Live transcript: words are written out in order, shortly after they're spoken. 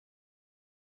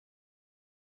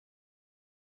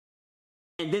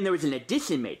And then there was an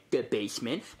addition made, the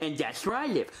basement, and that's where I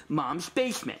live, Mom's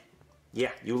basement. Yeah,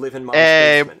 you live in Mom's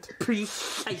basement.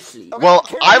 Precisely. Well,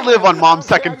 I live on Mom's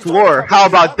second floor. How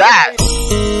about that?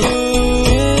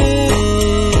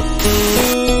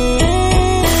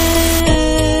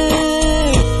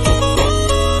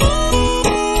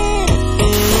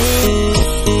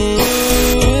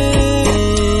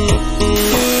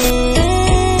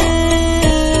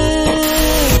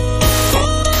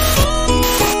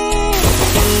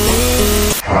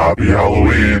 Happy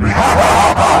Halloween!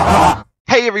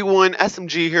 Hey everyone,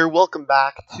 SMG here. Welcome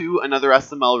back to another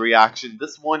SML reaction.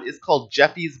 This one is called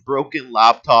Jeffy's Broken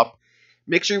Laptop.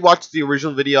 Make sure you watch the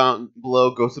original video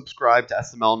below. Go subscribe to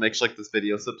SML. Make sure you like this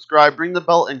video. Subscribe, ring the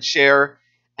bell, and share.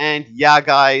 And yeah,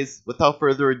 guys, without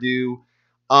further ado,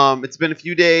 it's been a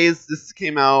few days. This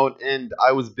came out, and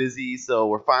I was busy, so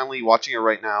we're finally watching it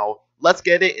right now. Let's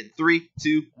get it in 3,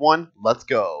 2, 1. Let's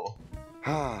go.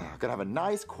 Gonna have a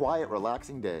nice, quiet,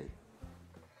 relaxing day.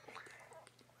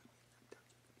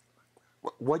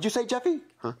 What'd you say, Jeffy?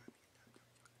 Huh?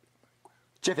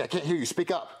 Jeffy, I can't hear you. Speak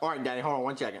up. All right, Daddy, hold on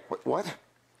 1 second. What?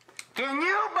 Can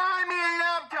you buy me a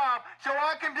laptop so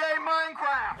I can play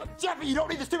Minecraft? Jeffy, you don't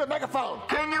need the stupid megaphone.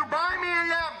 Can you buy me a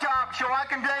laptop so I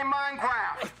can play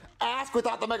Minecraft? Ask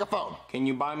without the megaphone. Can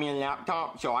you buy me a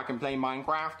laptop so I can play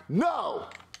Minecraft? No.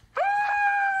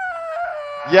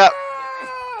 Yep.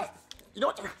 You know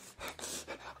what?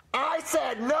 I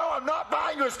said no, I'm not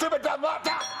buying your stupid dumb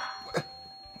laptop.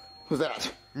 Who's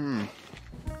that?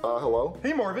 Hello?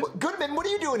 Hey, Marvin. Goodman, what are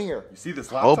you doing here? You see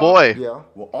this laptop? Oh boy. Yeah.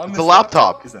 Well, on It's this a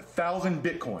laptop. is 1,000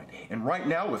 Bitcoin. And right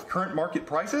now, with current market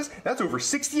prices, that's over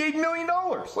 $68 million.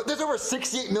 What, there's over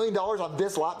 $68 million on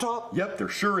this laptop? Yep, there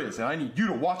sure is. And I need you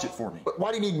to watch it for me. But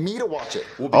why do you need me to watch it?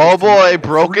 Well, Oh because boy, tonight at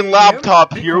broken 3 a.m.,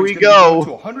 laptop. Here Bitcoin's we gonna be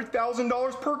go. going to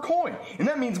 $100,000 per coin. And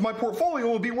that means my portfolio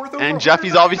will be worth over And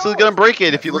Jeffy's obviously $100,000. gonna break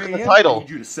it if you look at the 3 a.m., I title. need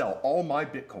you to sell all my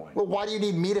Bitcoin. Well, why do you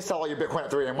need me to sell all your Bitcoin at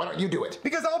 3 a.m.? Why don't you do it?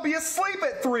 Because I'll be asleep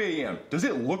at 3 a.m. Does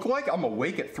it look like I'm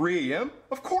awake at 3 a.m.?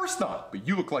 Of course not. But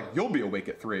you look like you'll be awake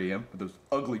at 3 a.m. with those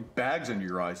ugly bags under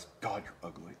your eyes. God, you're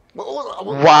ugly. Well,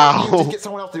 Wow. You just get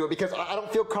someone else to do it because I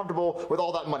don't feel comfortable with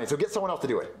all that money. So get someone else to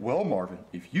do it. Well, Marvin,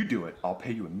 if you do it, I'll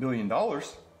pay you $1 million.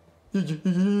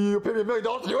 You pay me $1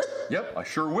 million to do it? Yep, I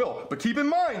sure will. But keep in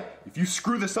mind, if you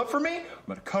screw this up for me, I'm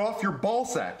gonna cut off your ball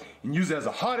sack and use it as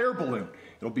a hot air balloon.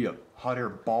 It'll be a hot air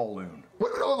balloon.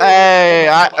 Hey,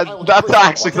 that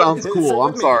actually sounds cool.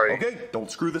 I'm sorry. Okay, don't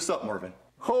screw this up, Marvin.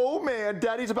 Oh man,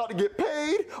 Daddy's about to get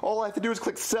paid. All I have to do is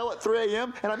click sell at 3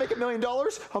 a.m. and I make $1 million.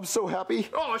 I'm so happy.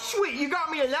 Oh, sweet, you got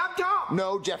me a laptop?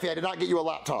 No, Jeffy, I did not get you a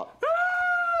laptop.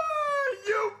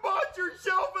 You bought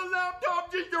yourself a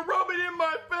laptop just to rub it in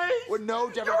my face? Well, no,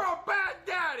 Jeffy. You're a bad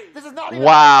daddy. This is not even.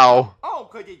 Wow. Oh,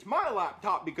 because it's my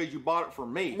laptop because you bought it for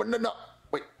me. Well, no.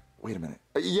 Wait a minute.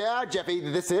 Yeah, Jeffy,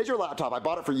 this is your laptop. I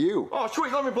bought it for you. Oh,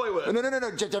 sweet, let me play with it.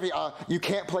 No, Jeffy, you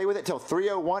can't play with it till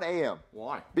 3:01 a.m.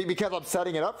 Why? Because I'm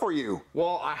setting it up for you.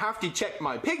 Well, I have to check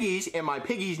my piggies, and my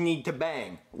piggies need to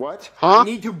bang. What? Huh? I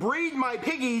need to breed my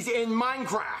piggies in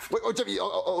Minecraft. Wait, Jeffy,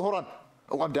 hold on.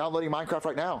 Oh, I'm downloading Minecraft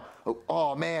right now.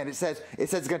 Oh man, it says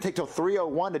it's gonna take till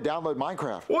 3:01 to download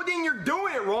Minecraft. Well, then you're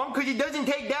doing it wrong because it doesn't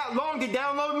take that long to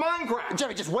download Minecraft.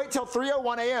 Jeffy, just wait till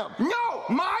 3:01 a.m. No,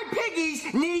 my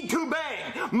piggies need to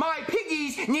bang. My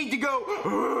piggies need to go.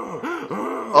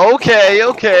 Okay.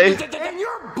 And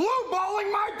you're blue balling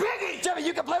my piggies. Jeffy,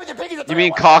 you can play with your piggies at 3:01. You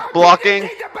mean cock blocking? Need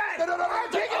to bang. No.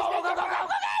 Okay,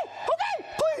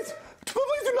 please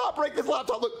do not break this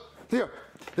laptop. Look, here.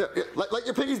 Let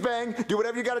your piggies bang. Do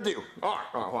whatever you gotta do. All right,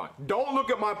 hold on. Don't look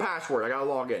at my password. I gotta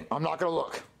log in. I'm not gonna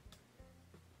look.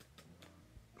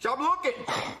 Stop looking.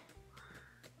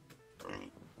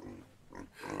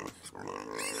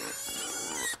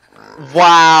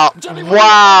 Wow. Jeffy,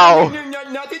 Wow.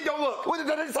 Nothing. Don't look. Wait,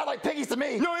 that doesn't sound like piggies to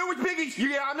me. No, it was piggies.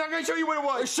 Yeah, I'm not gonna show you what it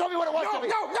was. Show me what it was, Jeffy.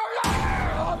 No.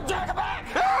 Oh, Jeffy,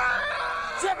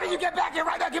 back. Jeffy, you get back here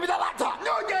right now. Give me the laptop.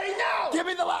 No, Daddy, no. Give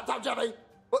me the laptop, Jeffy.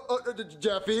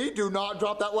 Jeffy, do not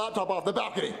drop that laptop off the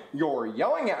balcony. You're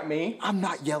yelling at me. I'm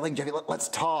not yelling, Jeffy. Let's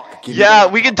talk. Yeah,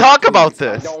 we can talk about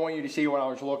I this. don't want you to see what I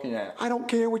was looking at. I don't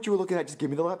care what you were looking at. Just give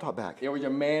me the laptop back. It was a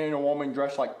man and a woman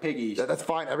dressed like piggies, That's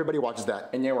fine. Everybody watches that.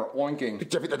 and they were oinking.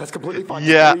 Jeffy, that's completely fine.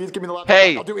 Yeah. Please give me the laptop.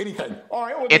 Hey. I'll do anything. All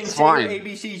right, well, It's then say fine. your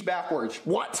ABCs backwards.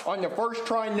 What? On the first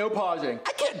try, no pausing.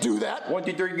 I can't do that. 1,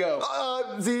 2, 3, go.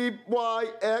 Z, Y,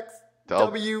 X,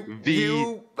 W, W, V.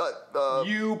 U,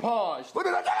 You paused.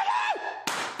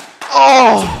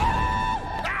 Oh.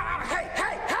 Hey!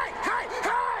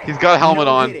 He's got a helmet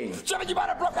No on. kidding. Jeffy, you might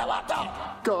have broke that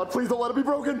laptop. God, please don't let it be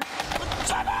broken.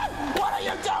 Jeffy, what are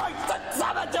you doing?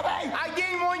 Stop it, Jeffy. I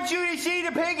didn't want you to see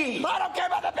the piggy. I don't care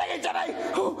about the piggy, Jimmy.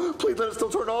 Oh, please let it still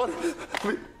turn on.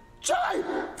 Jimmy,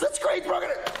 the screen's broken.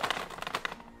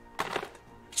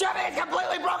 Jimmy, it's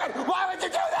completely broken. Why would you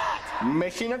do that?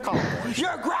 Mission accomplished.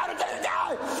 You're grounded to the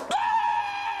die.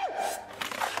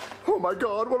 Oh my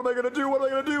God, what am I gonna do? What am I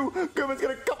gonna do? Goodman's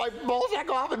gonna cut my ball sack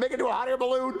off and make it into a hot air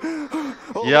balloon.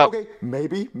 Oh, Yep. Okay,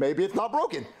 maybe it's not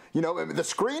broken. You know, the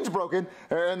screen's broken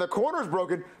and the corner's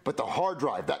broken, but the hard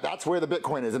drive, that's where the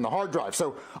Bitcoin is, in the hard drive.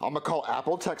 So I'm gonna call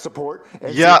Apple tech support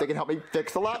and see if they can help me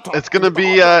fix the laptop. It's gonna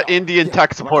be Indian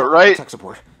tech support, Apple right? Tech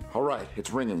support. All right,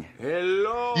 it's ringing.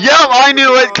 Hello. Yep, I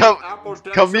knew it.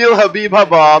 Camille Habib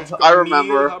Habab. I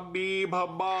remember.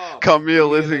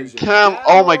 Camille is in Cam.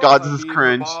 Oh my God, this is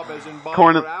cringe.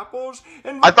 Corn.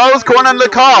 I thought it was corn on the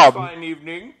cob.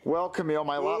 Well, Camille,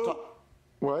 my laptop.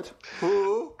 What?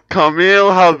 Who?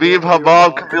 Camille Habib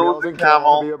Habab. Camille is in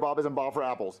Camel. Bob is in Bob for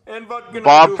apples. And what can I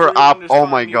Bob do for you app. this Oh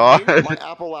my fine God. evening? My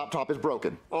Apple laptop is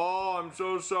broken. Oh, I'm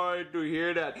so sorry to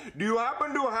hear that. Do you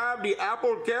happen to have the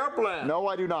Apple Care plan? No,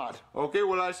 I do not. Okay,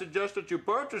 well, I suggest that you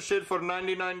purchase it for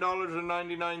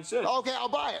 $99.99. Okay, I'll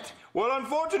buy it. Well,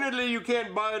 unfortunately, you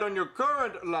can't buy it on your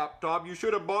current laptop. You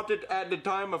should have bought it at the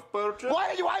time of purchase. Why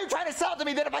are you trying to sell it to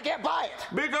me then if I can't buy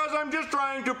it? Because I'm just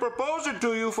trying to propose it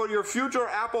to you for your future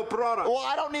Apple product. Well,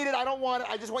 I don't need it. I don't want it.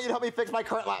 I just want you to help me fix my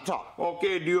current laptop.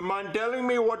 Okay, do you mind telling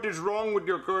me what is wrong with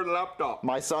your current laptop?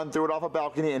 My son threw it off a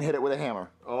balcony and hit it with a hammer.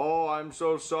 Oh, I'm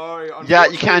so sorry. Yeah,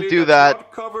 you can't do Unfortunately, that. that's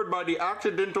not covered by the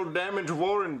accidental damage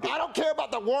warranty. I don't care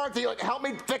about the warranty. Like, help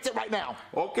me fix it right now.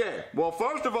 Okay, well,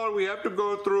 first of all, we have to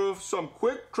go through some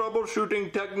quick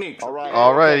troubleshooting techniques. All right.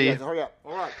 Alrighty. Yes, hurry up.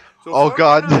 All right. So Oh, first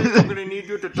God. thing is I'm gonna need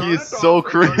you to turn He is it so off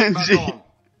and turn it back cringy. on.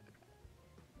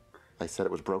 I said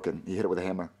it was broken. You hit it with a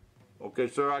hammer. Okay,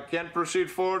 sir, I can't proceed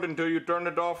forward until you turn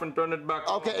it off and turn it back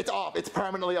on. Okay, it's off. It's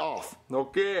permanently off.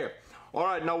 Okay. All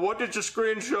right, now what is the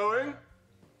screen showing?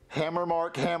 Hammer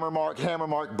mark, hammer mark, hammer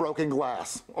mark, broken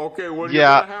glass. Okay, well,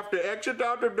 Yeah. you're gonna have to exit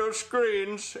out of those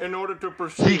screens in order to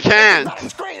proceed. He can't. It's not a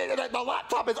screen. The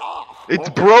laptop is off. It's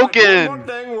Okay, One broken. more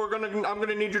thing, I'm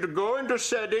gonna need you to go into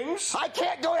settings I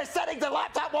can't go to settings. The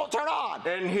laptop won't turn on.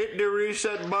 and hit the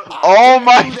reset button. Oh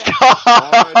my God.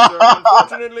 Alright, sir.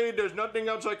 Unfortunately, there's nothing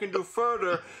else I can do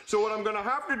further. So what I'm gonna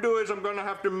have to do is I'm gonna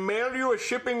have to mail you a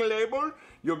shipping label.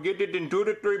 You'll get it in 2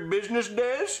 to 3 business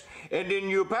days, and then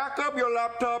you pack up your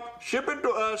laptop, ship it to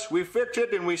us, we fix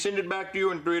it, and we send it back to you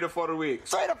in 3 to 4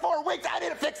 weeks. 3 to 4 weeks. I need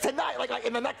it fixed tonight, like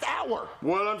in the next hour.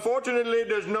 Well, unfortunately,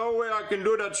 there's no way I can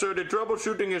do that, sir. The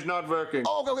troubleshooting is not working.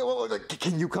 Oh, okay, well,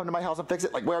 can you come to my house and fix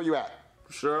it? Like, where are you at?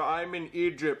 Sir, I'm in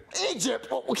Egypt. Egypt.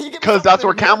 Well, can you get me Because something that's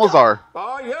where in America? camels are.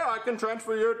 Oh, yeah, I can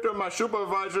transfer you to my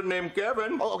supervisor named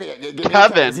Kevin. Oh, okay.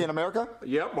 Kevin. Is he in America?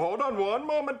 Yep, hold on one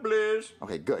moment, please.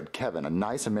 Okay, good. Kevin, a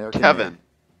nice American Kevin. name.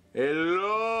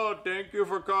 Hello, thank you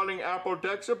for calling Apple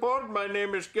Tech Support. My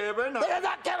name is Kevin. This is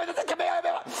not Kevin. This is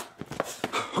Camille.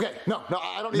 Okay, no,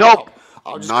 I don't need Nope. help.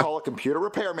 I'll just Not- call a computer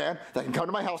repairman that can come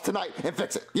to my house tonight and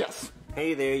fix it. Yes.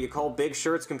 Hey there, you call Big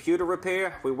Shirts computer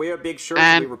repair? We wear big shirts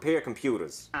And- and we repair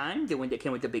computers. I'm the one that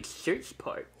came with the big shirts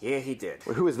part. Yeah, he did.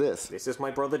 Wait, who is this? This is my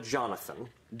brother Jonathan.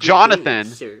 Jonathan.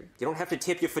 Sir. You don't have to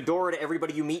tip your fedora to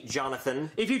everybody you meet,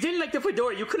 Jonathan. If you didn't like the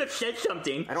fedora, you could have said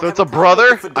something. I don't So have it's a problem with brother?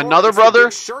 the fedora, Another it's the brother?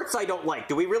 big shirts I don't like.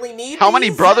 Do we really need How many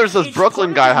these? brothers does It's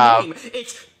Brooklyn part guy of the have? name.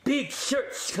 It's Big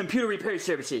Shirts Computer Repair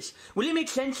Services. Will it make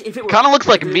sense if it were Kinda looks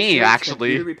like Big me, Shirts actually.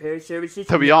 Computer Repair Services?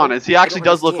 To be No. honest, he actually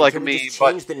don't does look understand. like Can we me, just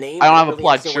but change the name I don't and have a really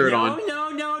plaid actually- shirt No, on.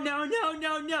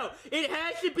 no. It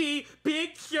has to be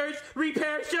Big Shirts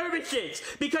Repair Services.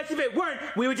 Because if it weren't,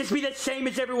 we would just be the same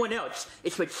as everyone else.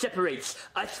 It's what separates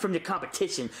us from the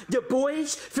competition. The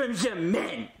boys from the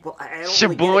men. Well, I don't Your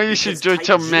really boy get it, should because do Tight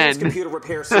to Jeans men. Computer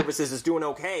Repair Services is doing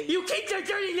okay. You keep the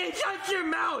dirty names out your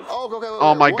mouth.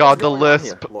 Oh my God, the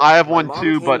lisp. Look, I have my one mom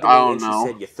too, came but to I me don't and know.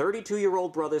 She said, your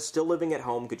 32-year-old brother's still living at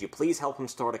home. Could you please help him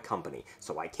start a company?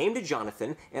 So I came to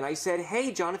Jonathan and I said,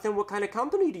 hey, Jonathan, what kind of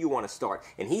company do you want to start?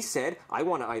 And he said, I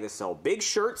want to either sell big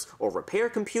shirts or repair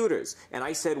computers. And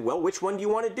I said, well, which one do you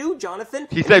want to do, Jonathan?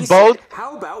 He And said both?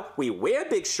 how about we wear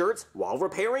big shirts while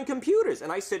repairing computers?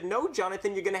 And I said, no,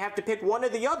 Jonathan, you're going to have to pick one or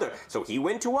the other. So he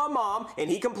went to our mom and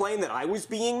he complained that I was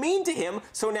being mean to him.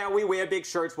 So now we wear big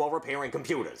shirts while repairing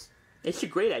computers. It's a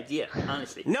great idea,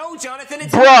 honestly. No, Jonathan,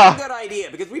 it's Bruh. not a good idea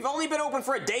because we've only been open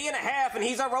for a day and a half and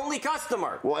he's our only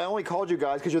customer. Well, I only called you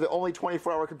guys because you're the only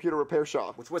 24-hour computer repair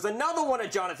shop. Which was another one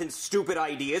of Jonathan's stupid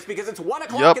ideas because it's 1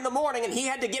 o'clock Yep. in the morning and he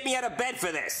had to get me out of bed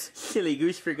for this. Silly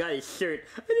goose forgot his shirt.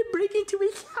 I didn't break into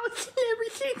his house and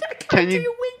everything. I Can come you- to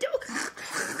your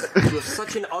window. You have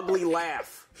such an ugly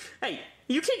laugh. Hey,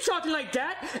 You keep talking like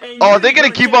that, and Oh, are they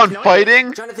gonna keep on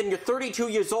fighting? Jonathan, you're 32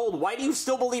 years old. Why do you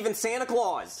still believe in Santa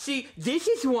Claus? See, this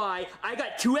is why I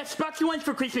got 2 Xbox Ones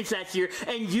for Christmas last year,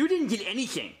 and you didn't get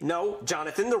anything. No,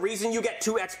 Jonathan, the reason you get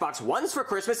 2 Xbox Ones for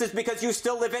Christmas is because you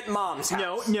still live at Mom's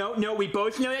house. No, we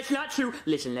both know that's not true.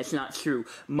 Listen, that's not true.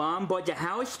 Mom bought the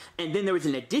house, and then there was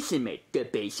an addition made, the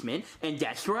basement, and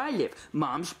that's where I live,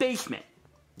 Mom's basement.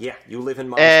 Yeah, you live in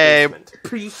Mom's basement.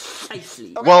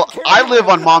 Precisely. Okay, Well, I live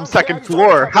on Mom's second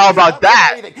floor. How about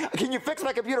that? Can you fix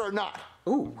my computer or not?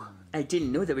 Ooh, I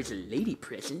didn't know there was a lady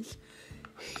present.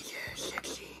 Hey there,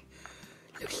 sexy.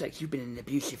 Looks like you've been in an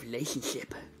abusive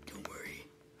relationship. Don't worry,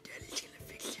 Daddy's gonna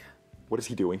fix you. What is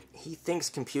he doing? He thinks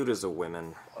computers are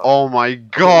women. Oh my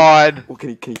god. Well,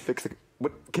 can he fix the?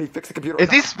 What? Can he fix the computer? Is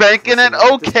he spanking it?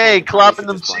 Okay, clapping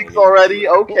them cheeks already.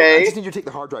 Well, I Okay. just need you to take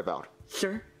the hard drive out.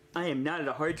 Sir, I am not at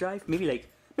a hard drive. Maybe like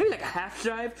a half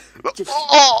drive. Just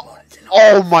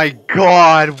Oh my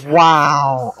god!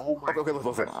 Wow! Oh my Okay,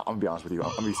 listen. I'm gonna be honest with you.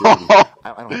 I'm gonna be serious with you. I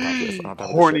don't have time for this. I don't have time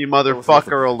for Horny this shit. motherfucker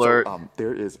Listen. alert. So,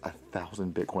 there is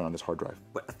 1,000 Bitcoin on this hard drive.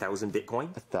 What, 1,000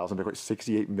 Bitcoin? 1,000 Bitcoin,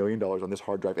 $68 million on this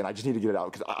hard drive, and I just need to get it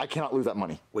out because I cannot lose that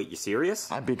money. Wait, you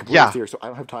serious? I'm being completely Yeah. serious, so I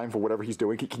don't have time for whatever he's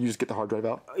doing. Can you just get the hard drive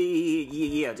out?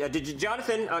 Yeah.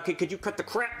 Jonathan, could you cut the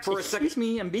crap for a second? excuse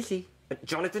me, I'm busy.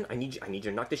 Jonathan, I need you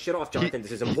to knock this shit off, Jonathan.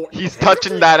 This is important. He's okay?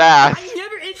 touching that ass. I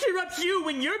never interrupt you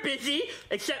when you're busy,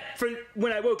 except for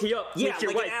when I woke you up Yeah, with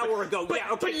your like wife. an hour ago. But,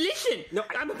 Yeah, okay. But listen, No,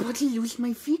 I'm about to lose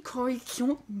my V card.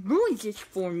 Don't ruin this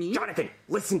for me. Jonathan,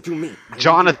 listen to me. I need you to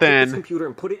Jonathan. take this computer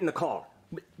and put it in the car.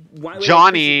 Why would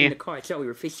Johnny. I fix it in the car? I thought we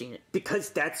were fixing it. Because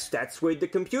that's where the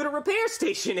computer repair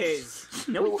station is.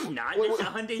 No, it's not. It's a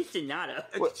Hyundai Sonata.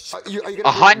 What, are you A gonna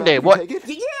Hyundai, what? Take it?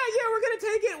 Yeah, we're gonna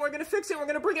take it. We're gonna fix it. We're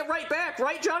gonna bring it right back,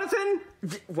 right, Jonathan?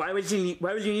 Why would you need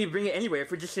to bring it anywhere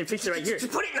if we're just gonna fix it right here?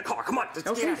 Just put it in the car. Come on.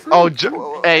 Okay.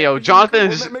 Oh, hey yo, Jonathan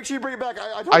Well, is. make sure you bring it back.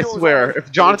 I swear,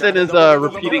 if Jonathan is a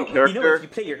repeating You know, if character. you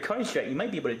play your cards right, you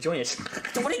might be able to join us.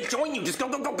 I don't want to join you. Just go.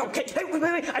 Hey, wait,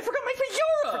 I forgot my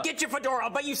fedora! Get your fedora. I'll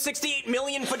buy you 68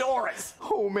 million fedoras.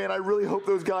 Oh man, I really hope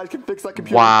those guys can fix that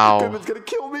computer. Wow. Goodman's gonna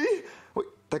kill me. Wait,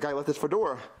 that guy left his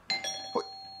fedora. Wait,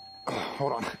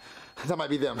 hold on. That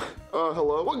might be them.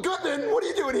 Hello? Well, Goodman, what are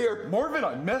you doing here? Marvin,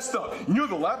 I messed up. You know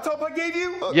the laptop I gave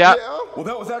you? Yeah. Well,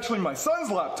 that was actually my son's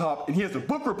laptop, and he has a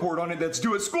book report on it that's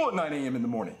due at school at 9 a.m. in the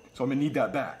morning. So I'm gonna need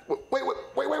that back. Wait.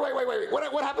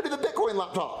 What happened to the Bitcoin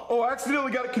laptop? Oh, I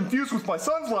accidentally got it confused with my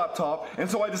son's laptop, and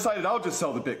so I decided I'll just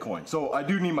sell the Bitcoin. So I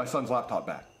do need my son's laptop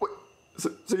back. Wait, so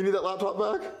you need that laptop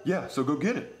back? Yeah, so go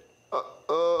get it.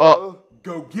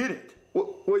 Go get it.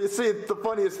 Well, you see, it's the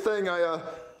funniest thing.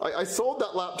 I sold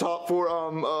that laptop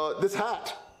for this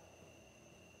hat.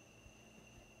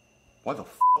 Why the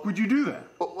f would you do that?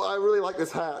 Well, I really like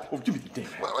this hat. Oh, give me the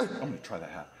damn hat. I'm gonna try that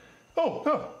hat.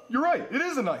 Oh, you're right. It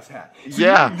is a nice hat. So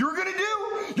Yeah. You know what you're gonna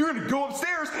do? You're gonna go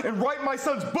upstairs and write my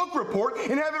son's book report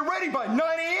and have it ready by 9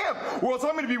 a.m. Or else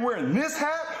I'm gonna be wearing this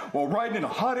hat while riding in a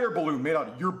hot air balloon made out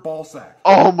of your ball sack.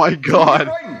 Oh my god.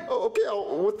 Writing. Oh, okay.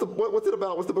 What's it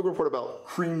about? What's the book report about?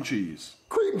 Cream cheese.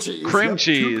 Cream cheese. Cream Yep,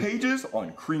 cheese. 2 pages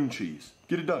on cream cheese.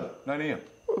 Get it done. 9 a.m.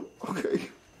 Okay.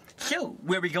 So,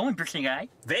 where are we going, person guy?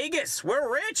 Vegas,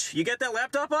 we're rich. You got that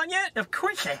laptop on yet? Of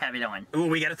course I have it on. Ooh,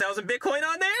 we got 1,000 Bitcoin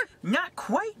on there? Not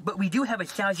quite, but we do have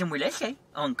 1,000 with essay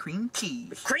on cream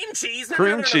cheese. Cream cheese? No,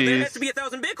 Cream There cheese. has to be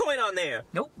 1,000 Bitcoin on there.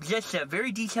 Nope, just a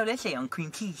very detailed essay on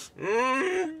cream cheese.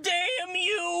 Damn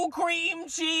you, cream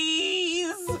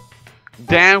cheese!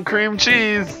 Damn cream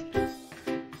cheese.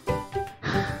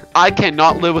 I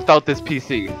cannot live without this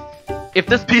PC. If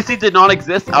this PC did not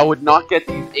exist, I would not get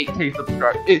these 8K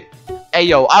subscribers. Hey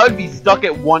yo, I would be stuck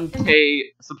at 1K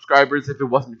subscribers if it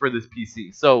wasn't for this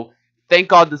PC. So, thank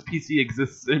God this PC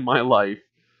exists in my life.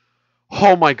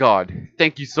 Oh my god.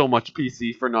 Thank you so much,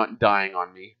 PC, for not dying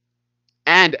on me.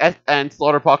 And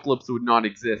Slaughterpocalypse would not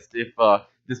exist if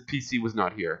this PC was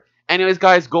not here. Anyways,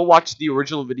 guys, go watch the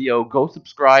original video. Go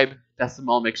subscribe to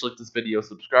SML. Make sure to like this video,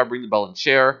 subscribe, ring the bell, and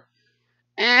share.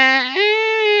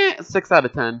 6 out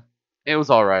of 10. It was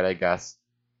alright, I guess.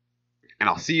 And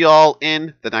I'll see y'all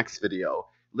in the next video.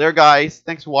 Later, guys.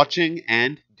 Thanks for watching,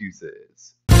 and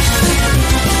deuces.